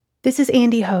This is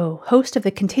Andie Ho, host of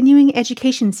the Continuing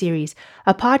Education Series,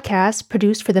 a podcast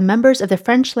produced for the members of the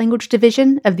French Language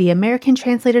Division of the American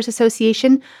Translators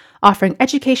Association, offering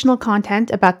educational content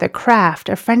about the craft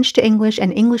of French to English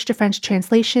and English to French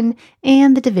translation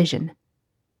and the division.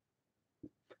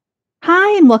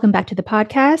 Hi, and welcome back to the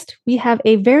podcast. We have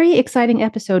a very exciting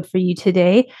episode for you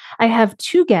today. I have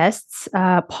two guests,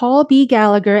 Paul B.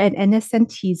 Gallagher and Edna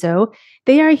Santizo.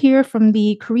 They are here from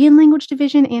the Korean Language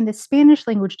Division and the Spanish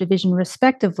Language Division,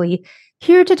 respectively,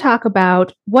 here to talk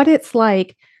about what it's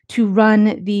like to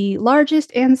run the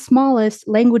largest and smallest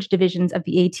language divisions of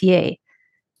the ATA.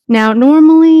 Now,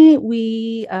 normally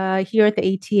we here at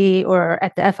the ATA or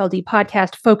at the FLD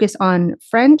podcast focus on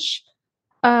French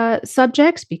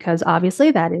subjects because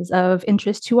obviously that is of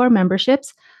interest to our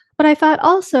memberships. But I thought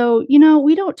also,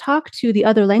 we don't talk to the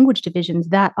other language divisions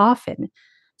that often.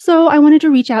 So I wanted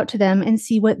to reach out to them and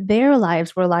see what their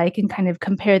lives were like and kind of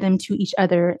compare them to each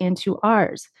other and to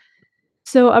ours.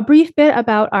 So, a brief bit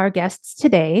about our guests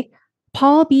today.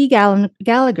 Paul B.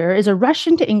 Gallagher is a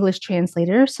Russian to English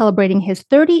translator celebrating his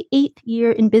 38th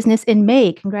year in business in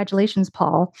May. Congratulations,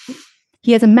 Paul.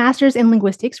 He has a master's in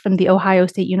linguistics from The Ohio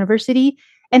State University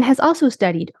and has also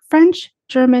studied French,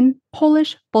 German,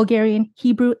 Polish, Bulgarian,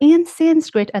 Hebrew, and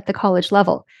Sanskrit at the college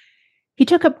level. He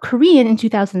took up Korean in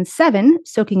 2007,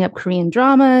 soaking up Korean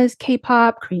dramas,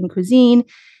 K-pop, Korean cuisine,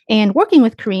 and working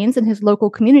with Koreans in his local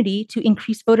community to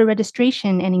increase voter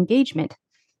registration and engagement.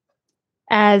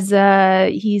 As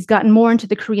he's gotten more into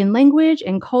the Korean language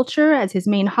and culture as his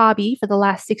main hobby for the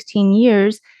last 16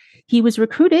 years, he was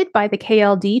recruited by the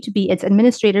KLD to be its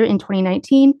administrator in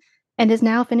 2019 and is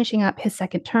now finishing up his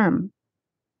second term.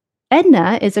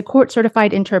 Edna is a court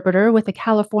certified interpreter with the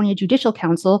California Judicial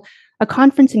Council, a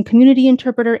conference and community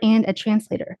interpreter, and a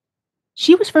translator.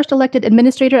 She was first elected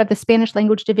administrator of the Spanish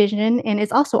Language Division and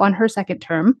is also on her second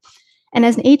term. And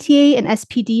as an ATA and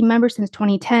SPD member since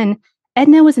 2010,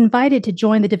 Edna was invited to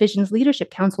join the division's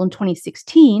leadership council in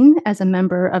 2016 as a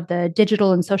member of the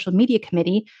Digital and Social Media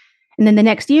Committee. And then the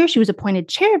next year, she was appointed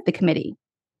chair of the committee.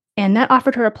 And that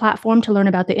offered her a platform to learn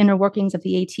about the inner workings of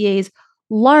the ATA's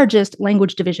largest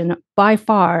language division by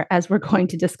far, as we're going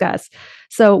to discuss.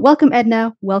 So, welcome,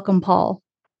 Edna. Welcome, Paul.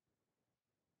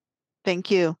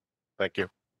 Thank you. Thank you.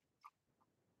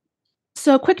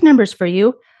 So, quick numbers for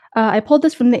you. I pulled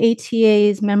this from the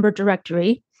ATA's member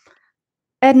directory.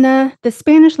 Edna, the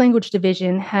Spanish language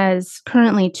division has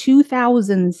currently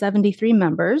 2,073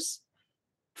 members.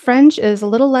 French is a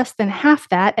little less than half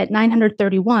that at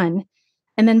 931.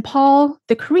 And then, Paul,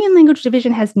 the Korean language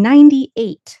division has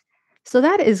 98. So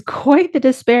that is quite the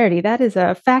disparity. That is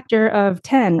a factor of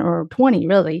 10 or 20,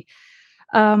 really.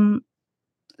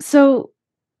 So,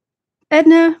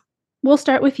 Edna, we'll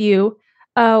start with you.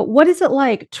 What is it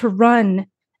like to run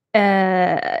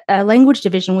a language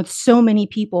division with so many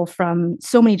people from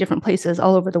so many different places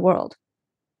all over the world?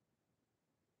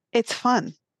 It's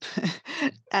fun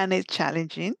and it's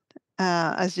challenging,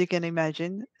 as you can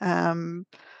imagine.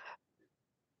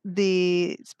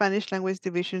 The Spanish language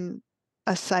division,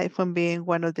 aside from being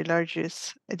one of the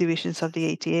largest divisions of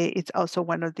the ATA, it's also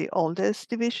one of the oldest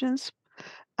divisions.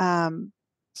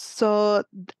 So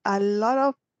a lot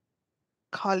of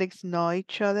colleagues know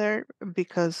each other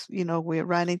because we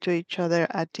ran into each other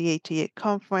at the ATA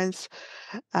conference.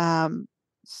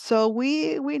 So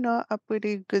we know a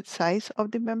pretty good size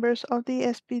of the members of the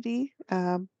SPD,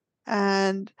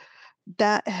 and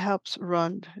that helps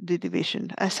run the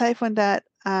division. Aside from that,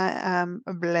 I am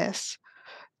blessed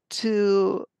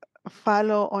to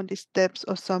follow on the steps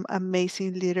of some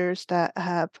amazing leaders that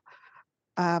have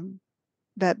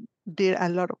that did a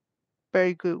lot of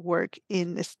very good work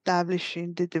in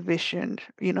establishing the division,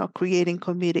 creating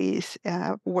committees,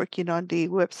 working on the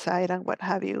website and what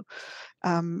have you.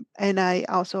 And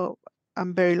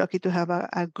I'm very lucky to have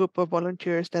a group of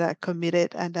volunteers that are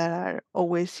committed and that are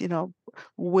always,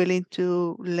 willing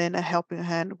to lend a helping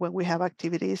hand when we have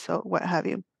activities or what have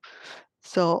you.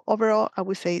 So overall, I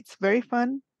would say it's very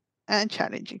fun and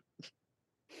challenging.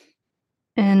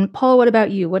 And Paul, what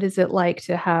about you? What is it like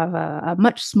to have a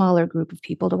much smaller group of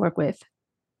people to work with?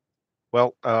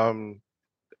 Well,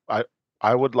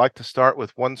 I would like to start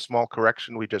with one small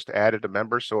correction. We just added a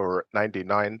member, so we're at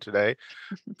 99 today.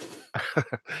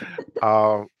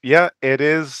 Yeah, it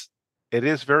is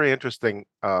very interesting.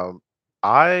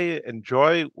 I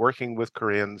enjoy working with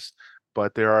Koreans,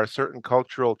 but there are certain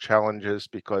cultural challenges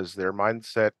because their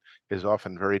mindset is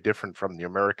often very different from the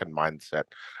American mindset.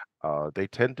 They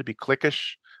tend to be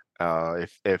cliquish.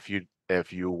 If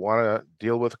you want to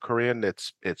deal with Korean,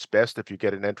 it's best if you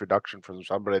get an introduction from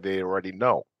somebody they already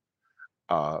know.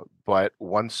 But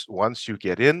once you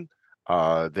get in,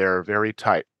 they're very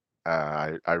tight.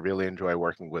 I really enjoy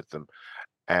working with them,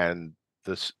 and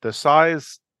the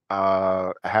size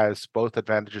has both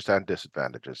advantages and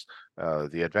disadvantages.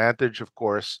 The advantage, of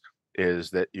course, is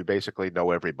that you basically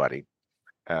know everybody.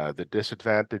 The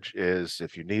disadvantage is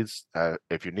if you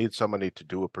need somebody to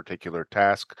do a particular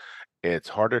task, it's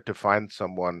harder to find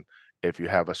someone if you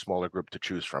have a smaller group to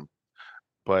choose from.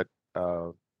 But uh,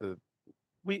 uh,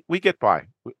 we get by.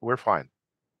 We're fine.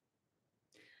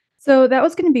 So that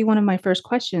was going to be one of my first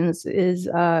questions is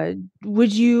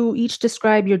would you each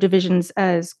describe your divisions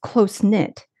as close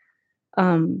knit?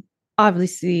 Um,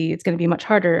 Obviously, it's going to be much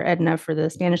harder, Edna, for the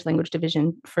Spanish language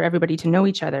division for everybody to know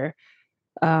each other.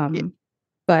 Yeah, Um,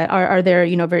 but are there,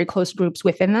 very close groups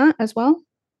within that as well?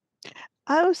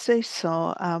 I would say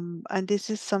so. And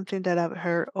this is something that I've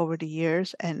heard over the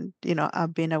years, and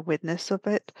I've been a witness of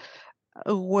it,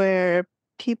 where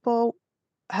people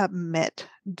have met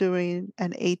during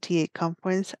an ATA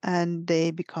conference and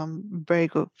they become very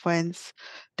good friends.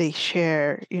 They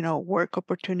share, work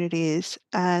opportunities,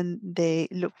 and they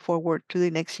look forward to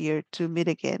the next year to meet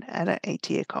again at an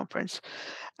ATA conference.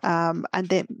 And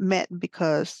they met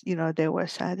because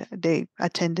they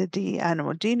attended the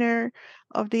annual dinner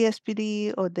of the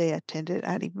SPD, or they attended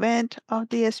an event of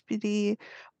the SPD,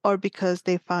 or because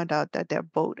they found out that they're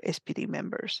both SPD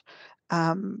members.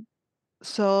 Um,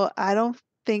 so I don't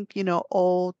think,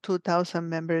 all 2,000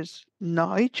 members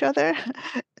know each other.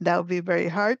 That would be very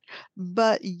hard.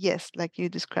 But yes, like you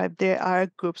described, there are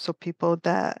groups of people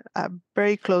that are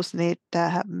very close knit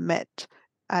that have met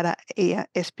at a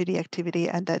SPD activity,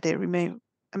 and that they remain,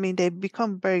 I mean, they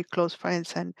become very close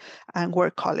friends and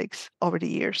work colleagues over the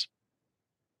years.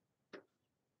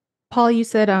 Paul, you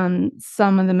said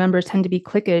some of the members tend to be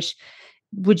cliquish.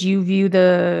 Would you view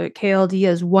the KLD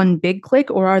as one big clique,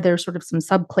 or are there sort of some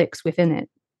sub cliques within it?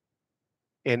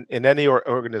 In any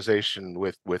organization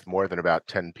with more than about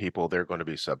 10 people, there are going to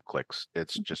be sub cliques.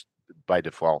 It's just by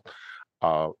default.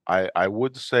 I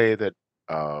would say that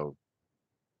uh,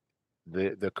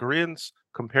 the Koreans,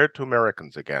 compared to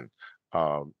Americans again,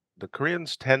 the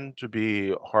Koreans tend to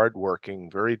be hardworking,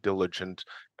 very diligent,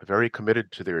 very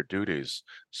committed to their duties.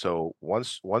 So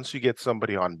once you get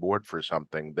somebody on board for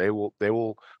something, they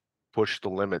will push the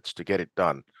limits to get it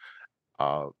done.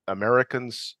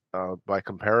 Americans, by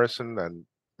comparison, and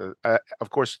of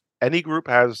course, any group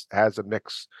has a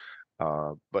mix.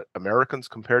 But Americans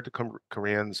compared to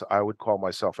Koreans, I would call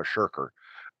myself a shirker.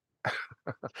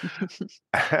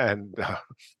 And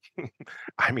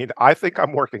I mean, I think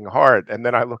I'm working hard, and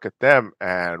then I look at them,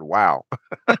 and wow.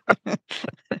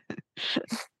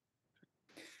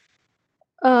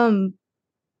 Um,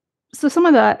 so some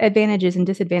of the advantages and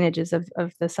disadvantages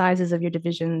of the sizes of your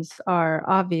divisions are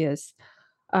obvious.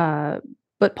 Uh,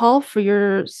 but Paul, for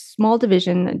your small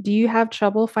division, do you have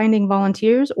trouble finding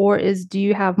volunteers, or do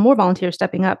you have more volunteers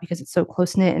stepping up because it's so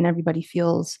close knit and everybody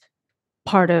feels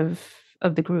part of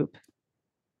the group?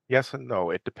 Yes and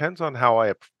no. It depends on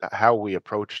how we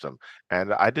approach them.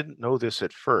 And I didn't know this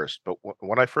at first, but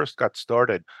when I first got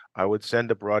started, I would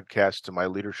send a broadcast to my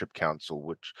leadership council,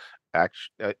 which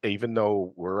actually, even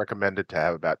though we're recommended to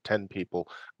have about 10 people,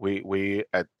 we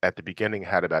at the beginning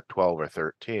had about 12 or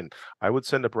 13. I would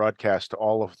send a broadcast to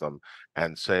all of them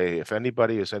and say, if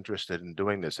anybody is interested in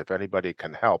doing this, if anybody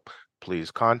can help,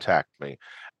 please contact me.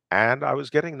 And I was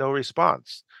getting no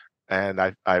response. And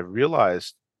I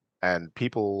realized, and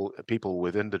people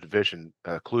within the division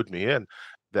clued me in,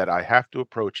 that I have to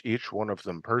approach each one of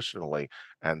them personally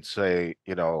and say,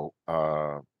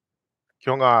 Kyunga,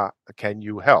 can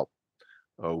you help?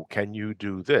 Oh, can you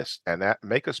do this? And that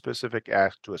make a specific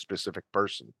ask to a specific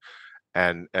person,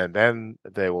 and then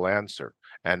they will answer.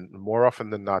 And more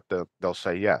often than not, they'll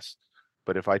say yes.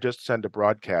 But if I just send a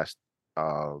broadcast,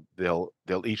 they'll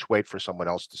each wait for someone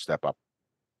else to step up.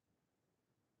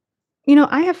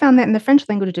 I have found that in the French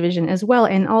language division as well,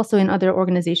 and also in other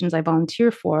organizations I volunteer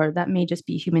for. That may just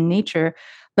be human nature.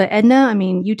 But Edna, I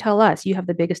mean, you tell us, you have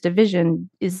the biggest division.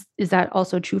 Is that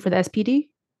also true for the SPD?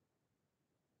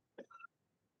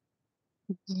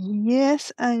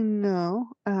 Yes, I know.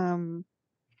 And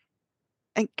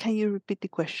can you repeat the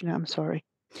question? I'm sorry.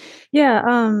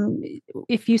 Yeah,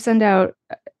 if you send out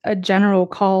a general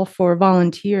call for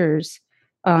volunteers,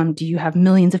 do you have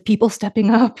millions of people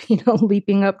stepping up,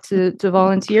 leaping up to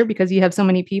volunteer because you have so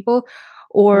many people?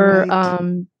 Or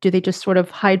Right. do they just sort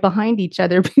of hide behind each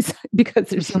other because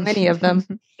there's so many of them?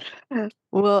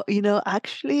 Well,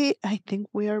 actually, I think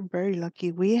we are very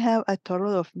lucky. We have a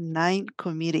total of 9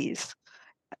 committees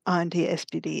on the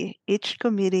SPD. Each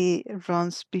committee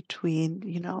runs between,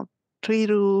 3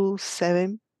 to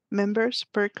 7 members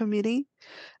per committee.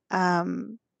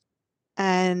 Um,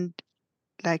 and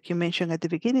like you mentioned at the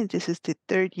beginning, this is the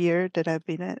third year that I've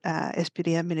been an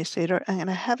SPD administrator, and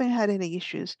I haven't had any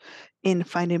issues in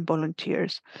finding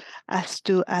volunteers. As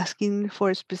to asking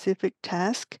for a specific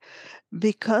task,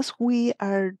 because we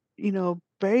are,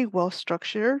 very well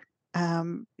structured,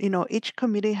 each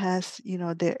committee has,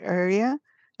 their area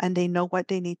and they know what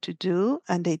they need to do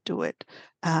and they do it.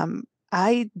 Um,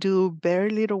 I do very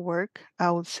little work, I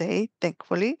would say,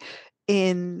 thankfully,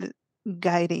 in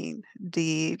guiding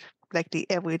the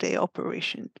everyday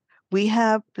operation. We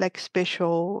have like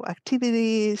special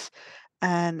activities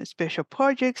and special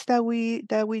projects that we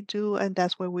do, and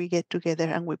that's where we get together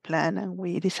and we plan and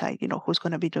we decide, who's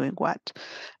going to be doing what.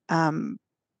 Um,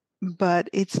 but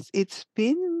it's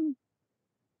been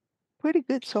pretty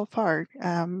good so far.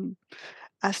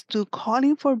 As to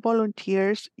calling for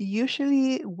volunteers,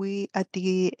 usually we at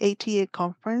the ATA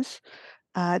conference,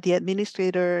 the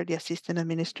administrator, the assistant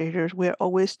administrators, we're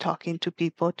always talking to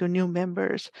people, to new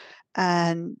members,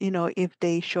 and if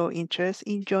they show interest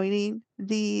in joining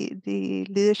the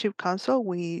leadership council,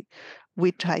 we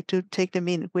try to take them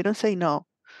in. We don't say no.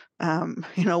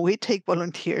 We take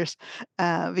volunteers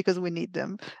because we need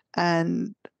them,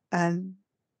 and and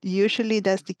usually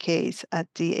that's the case at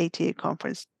the ATA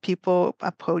conference. People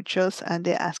approach us and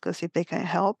they ask us if they can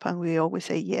help, and we always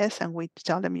say yes, and we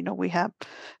tell them, we have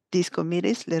these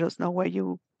committees. Let us know where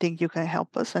you think you can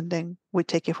help us, and then we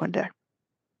take it from there.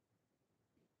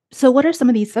 So, what are some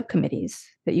of these subcommittees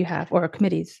that you have or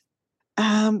committees?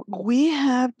 We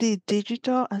have the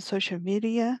digital and social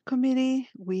media committee.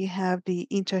 We have the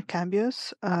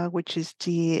intercambios, which is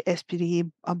the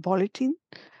SPD bulletin.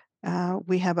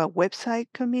 We have a website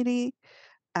committee,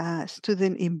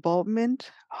 student involvement,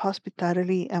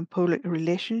 hospitality and public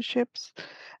relationships,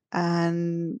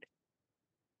 and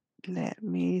let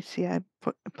me see, I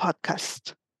put a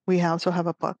podcast. We also have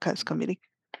a podcast committee.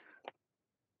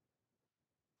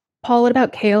 Paul, what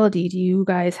about KLD? Do you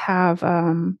guys have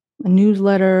a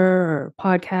newsletter or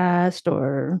podcast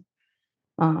or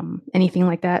anything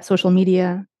like that? Social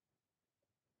media?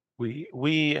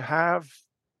 We have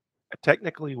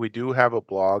technically we do have a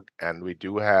blog and we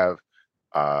do have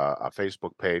a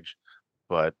Facebook page,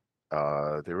 but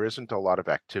there isn't a lot of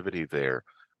activity there.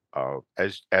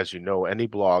 As you know, any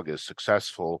blog is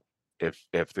successful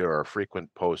if there are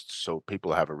frequent posts, so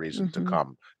people have a reason to Hmm.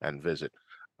 come and visit.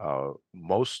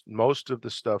 Most of the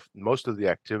stuff, most of the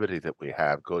activity that we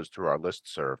have goes through our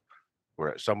listserv,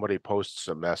 where somebody posts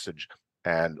a message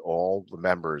and all the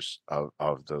members of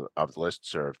the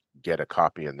listserv get a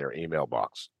copy in their email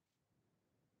box.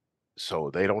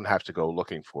 So they don't have to go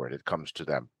looking for it. It comes to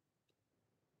them.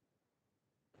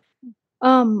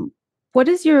 Um, what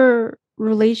is your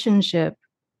relationship,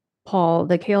 Paul,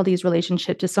 the KLD's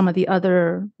relationship to some of the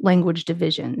other language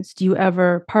divisions? Do you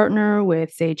ever partner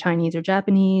with, say, Chinese or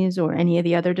Japanese or any of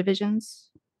the other divisions?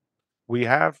 We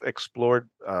have explored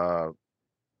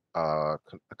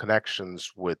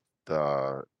connections with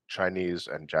Chinese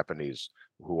and Japanese,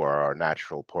 who are our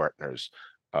natural partners.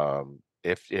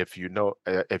 If you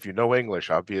know English,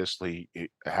 obviously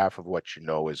half of what you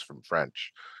know is from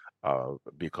French,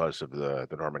 because of the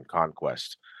Norman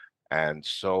Conquest. And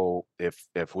so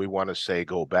if we want to say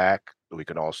go back, we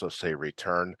can also say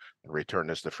return, and return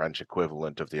is the French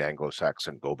equivalent of the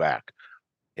Anglo-Saxon go back.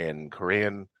 In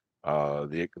Korean,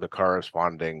 the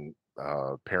corresponding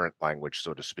parent language,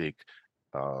 so to speak,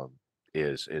 uh,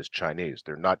 is Chinese.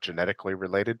 They're not genetically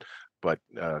related, but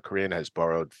Korean has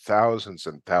borrowed thousands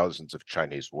and thousands of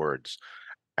Chinese words,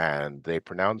 and they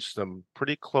pronounce them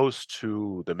pretty close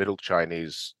to the Middle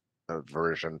Chinese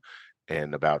version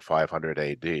in about 500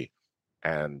 AD.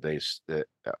 And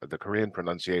the Korean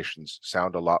pronunciations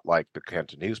sound a lot like the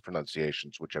Cantonese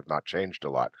pronunciations, which have not changed a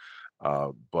lot.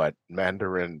 But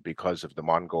Mandarin, because of the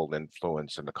Mongol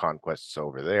influence and the conquests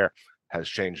over there, has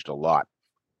changed a lot.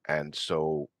 And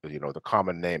so, the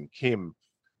common name Kim,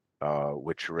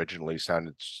 which originally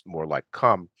sounded more like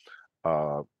come,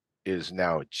 uh, is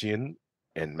now Jin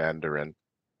in Mandarin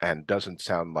and doesn't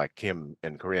sound like Kim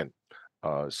in Korean.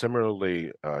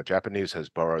 Similarly, Japanese has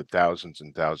borrowed thousands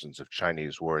and thousands of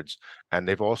Chinese words, and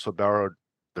they've also borrowed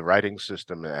the writing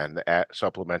system and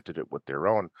supplemented it with their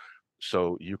own.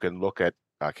 So you can look at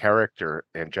a character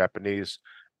in Japanese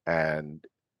and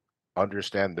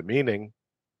understand the meaning,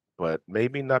 but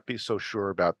maybe not be so sure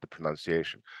about the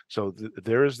pronunciation. So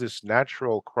there is this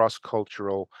natural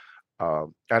cross-cultural,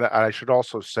 and I should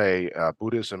also say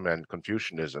Buddhism and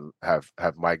Confucianism have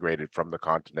migrated from the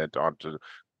continent onto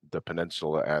the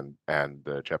peninsula and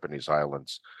the Japanese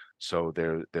islands. So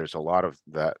there's a lot of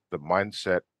that. The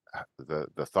mindset,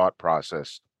 the thought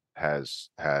process has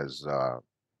has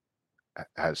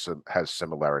some has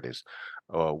similarities.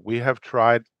 We have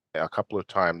tried a couple of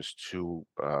times to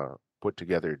put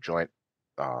together joint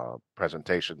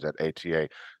presentations at ATA.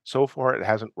 So far, it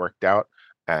hasn't worked out,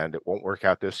 and it won't work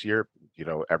out this year.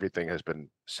 Everything has been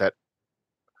set,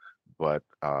 but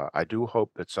I do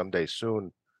hope that someday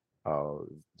soon uh,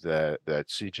 that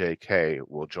CJK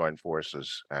will join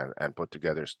forces and put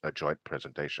together a joint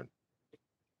presentation.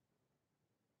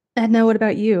 Edna, what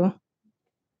about you?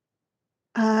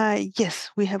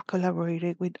 Yes, we have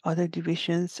collaborated with other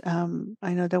divisions.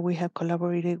 I know that we have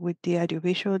collaborated with the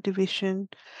audiovisual division.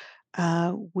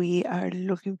 We are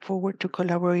looking forward to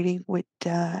collaborating with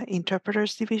the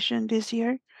interpreters division this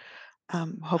year.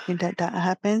 Hoping that that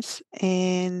happens.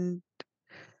 And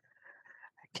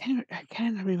I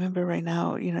can't remember right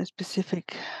now,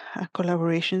 specific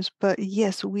collaborations, but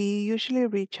yes, we usually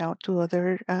reach out to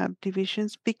other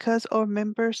divisions because our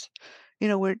members,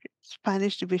 we're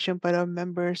Spanish division, but our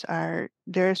members are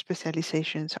their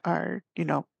specializations are,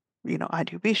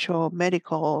 audiovisual,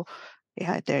 medical.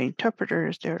 Yeah, they're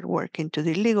interpreters. They're working to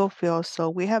the legal field. So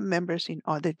we have members in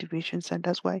other divisions, and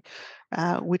that's why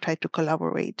we try to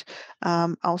collaborate.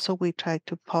 Also, we try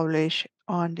to publish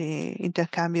on the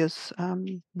Intercambios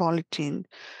bulletin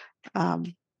um,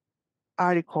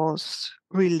 articles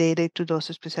related to those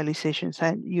specializations,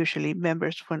 and usually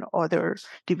members from other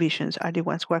divisions are the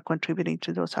ones who are contributing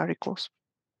to those articles.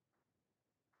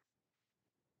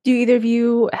 Do either of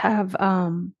you have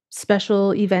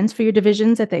special events for your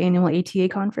divisions at the annual ATA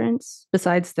conference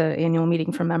besides the annual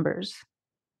meeting for members?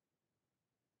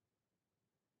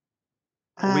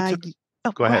 We Uh, took. y-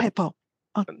 oh, Go go ahead. ahead, Paul.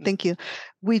 Oh, thank you.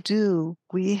 We do.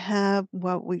 We have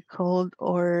what we call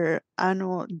our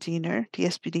annual dinner, the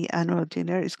SPD annual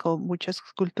dinner. It's called Muchas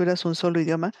Culturas, Un Solo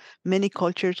Idioma, Many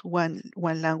Cultures, One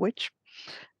Language.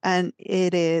 And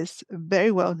it is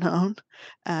very well known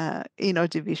in our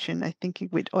division, I think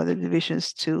with other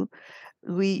divisions too.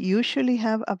 We usually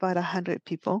have about 100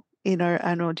 people in our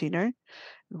annual dinner.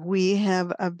 We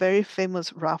have a very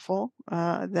famous raffle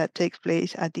that takes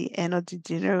place at the end of the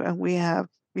dinner, and we have,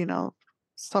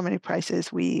 so many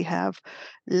prizes. We have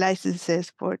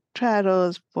licenses for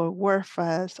travels, for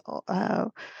WordFest,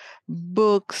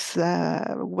 books,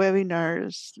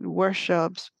 webinars,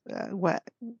 workshops. What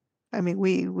I mean,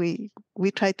 we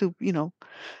try to,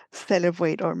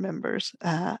 celebrate our members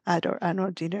at our annual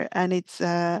dinner, and it's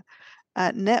a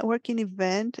networking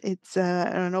event. It's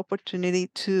an opportunity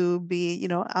to be,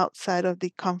 outside of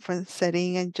the conference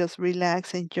setting and just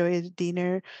relax, enjoy the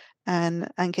dinner, and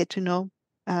get to know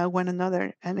one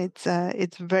another. And it's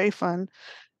very fun,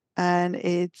 and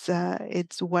it's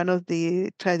one of the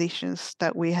traditions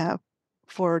that we have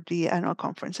for the annual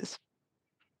conferences.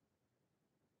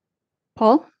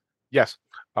 Paul? Yes,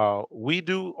 we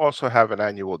do also have an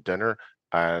annual dinner,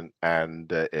 and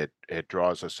it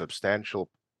draws a substantial,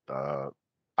 uh,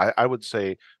 I would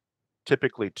say,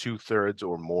 typically 2/3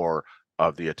 or more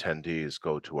of the attendees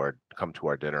come to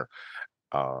our dinner.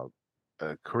 Uh,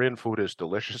 Korean food is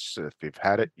delicious. If you've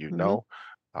had it, you Hmm. know.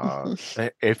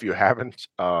 If you haven't,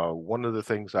 one of the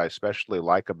things I especially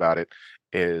like about it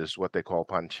is what they call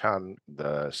panchan,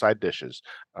 the side dishes.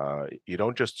 You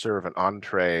don't just serve an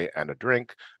entree and a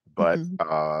drink, but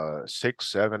Hmm. 6,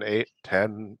 7, 8,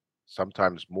 10,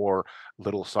 sometimes more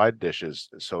little side dishes.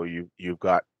 So you've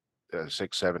got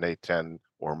 6, 7, 8, 10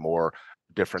 or more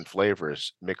different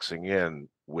flavors mixing in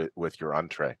with your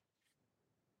entree.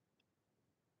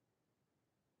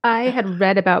 I had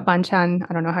read about banchan.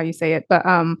 I don't know how you say it, but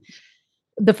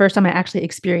the first time I actually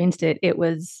experienced it, it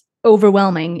was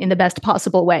overwhelming in the best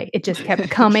possible way. It just kept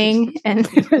coming, and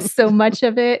there was so much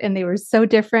of it, and they were so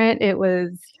different.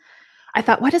 I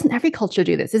thought, why doesn't every culture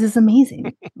do this? This is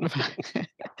amazing.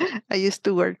 I used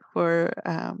to work for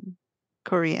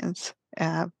Koreans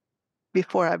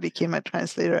before I became a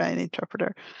translator and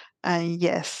interpreter. And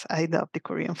yes, I love the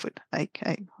Korean food.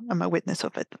 I'm a witness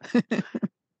of it.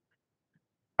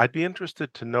 I'd be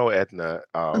interested to know, Edna,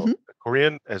 Hmm.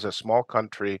 Korean is a small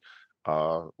country,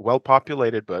 well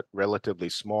populated, but relatively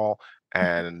small,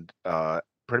 and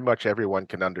pretty much everyone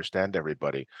can understand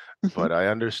everybody. Hmm. But I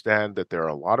understand that there are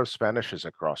a lot of Spanishes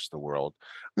across the world.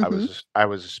 Hmm. I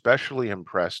was especially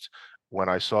impressed when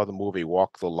I saw the movie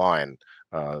Walk the Line.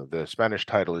 The Spanish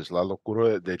title is La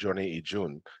Locura de Johnny y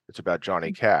June. It's about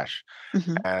Johnny Cash.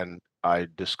 Hmm. And I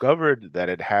discovered that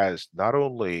it has not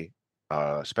only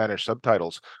Spanish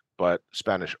subtitles, but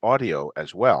Spanish audio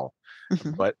as well.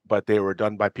 Hmm. But they were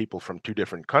done by people from two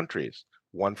different countries,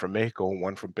 one from Mexico and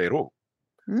one from Peru.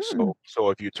 Mm, So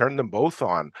if you turn them both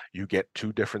on, you get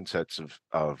two different sets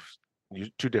of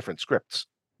two different scripts.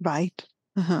 right.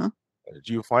 Uh-huh.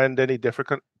 Do you find any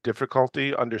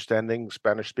difficulty understanding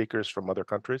Spanish speakers from other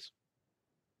countries?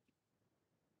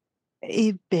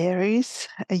 It varies.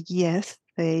 Yes,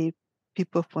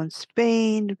 people from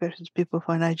Spain versus people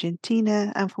from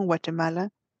Argentina. I'm from Guatemala,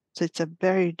 so it's a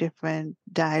very different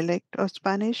dialect of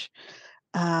Spanish.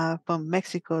 From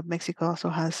Mexico, Mexico also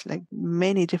has like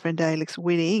many different dialects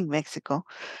within Mexico,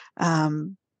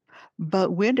 um,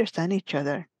 but we understand each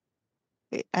other.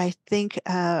 I think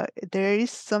there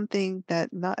is something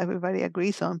that not everybody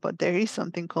agrees on, but there is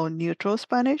something called neutral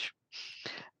Spanish.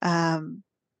 Um,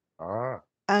 Ah,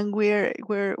 and we're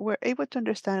able to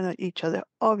understand each other.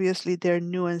 Obviously, there are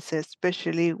nuances,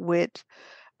 especially with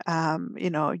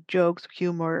jokes,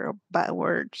 humor, bad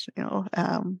words.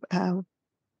 slang.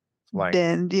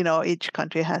 Then each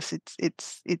country has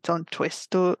its own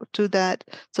twist to that,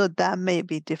 so that may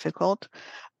be difficult.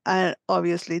 And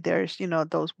obviously, there's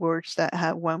those words that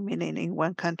have one meaning in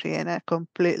one country and a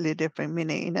completely different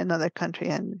meaning in another country,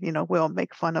 and we all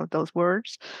make fun of those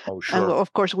words. Oh, And sure.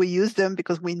 of course, we use them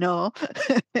because we know,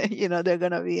 they're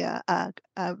gonna be a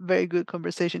very good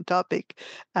conversation topic.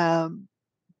 Um,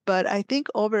 but I think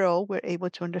overall, we're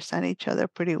able to understand each other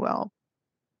pretty well.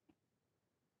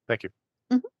 Thank you.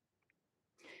 Mhm.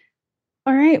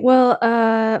 All right. Well,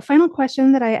 final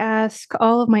question that I ask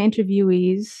all of my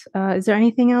interviewees. Is there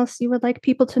anything else you would like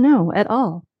people to know at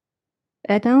all?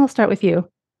 Edna, I'll start with you.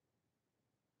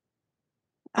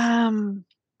 Um,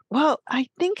 well, I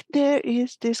think there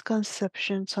is this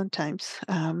conception sometimes,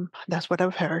 that's what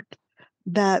I've heard,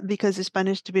 that because the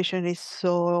Spanish division is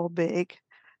so big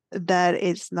that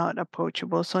it's not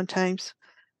approachable sometimes,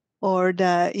 or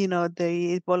that,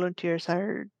 the volunteers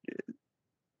are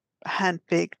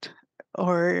handpicked,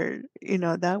 or,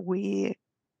 that we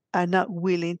are not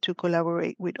willing to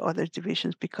collaborate with other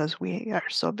divisions because we are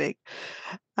so big.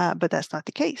 But that's not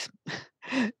the case.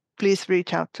 Please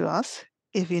reach out to us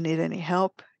if you need any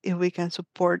help, if we can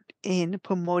support in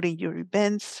promoting your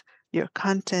events, your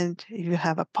content. If you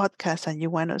have a podcast and you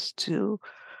want us to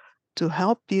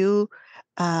help you,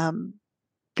 um,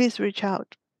 please reach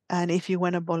out. And if you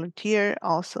want to volunteer,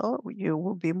 also, you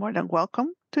will be more than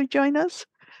welcome to join us.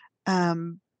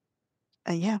 Um,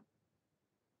 and yeah,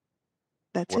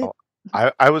 that's it. Well,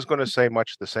 I was going to say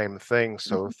much the same thing.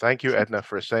 So Mhm, thank you, Edna,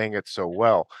 for saying it so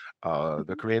well. The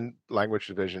mhm, Korean Language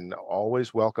Division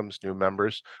always welcomes new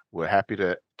members. We're happy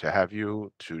to have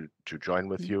you to join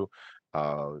with mhm. you,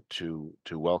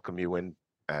 to welcome you in,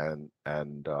 and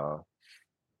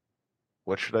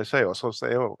what should I say? Also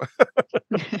say, oh,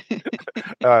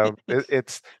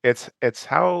 it's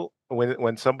how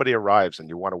when somebody arrives and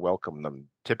you want to welcome them.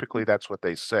 Typically, that's what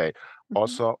they say. Mhm.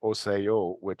 Also,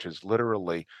 oseo, which is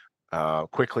literally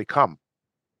quickly come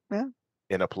Yeah,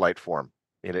 in a polite form.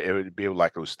 It would be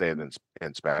like usted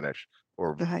in Spanish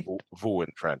or right. vous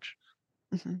in French.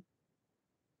 Mhm.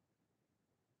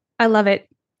 I love it.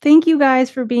 Thank you guys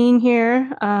for being here.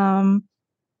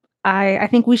 I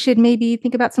think we should maybe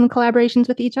think about some collaborations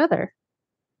with each other.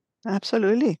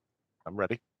 Absolutely. I'm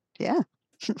ready. Yeah.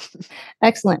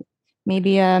 Excellent.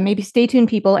 Maybe stay tuned,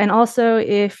 people. And also,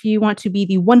 if you want to be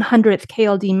the 100th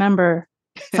KLD member,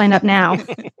 sign up now.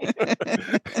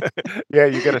 Yeah,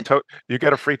 you get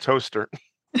a free toaster.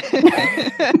 Just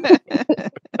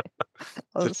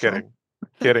Awesome. kidding.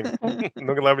 Kidding.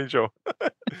 No let me show.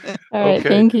 All right. Okay.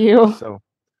 Thank you. So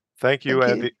thank you,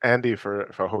 Thank you. Andy, for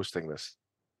hosting this.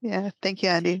 Yeah. Thank you,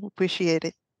 Andy. Appreciate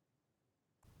it.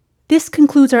 This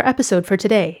concludes our episode for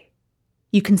today.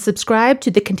 You can subscribe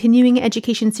to the Continuing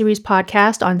Education Series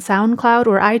podcast on SoundCloud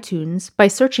or iTunes by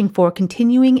searching for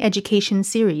Continuing Education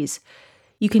Series.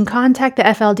 You can contact the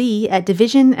FLD at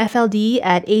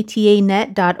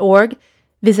divisionfld@atanet.org,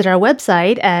 visit our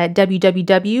website at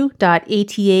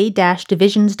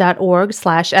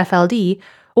www.ata-divisions.org/FLD,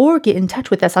 or get in touch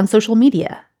with us on social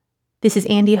media. This is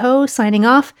Andie Ho signing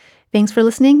off. Thanks for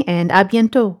listening, and à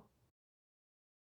bientôt.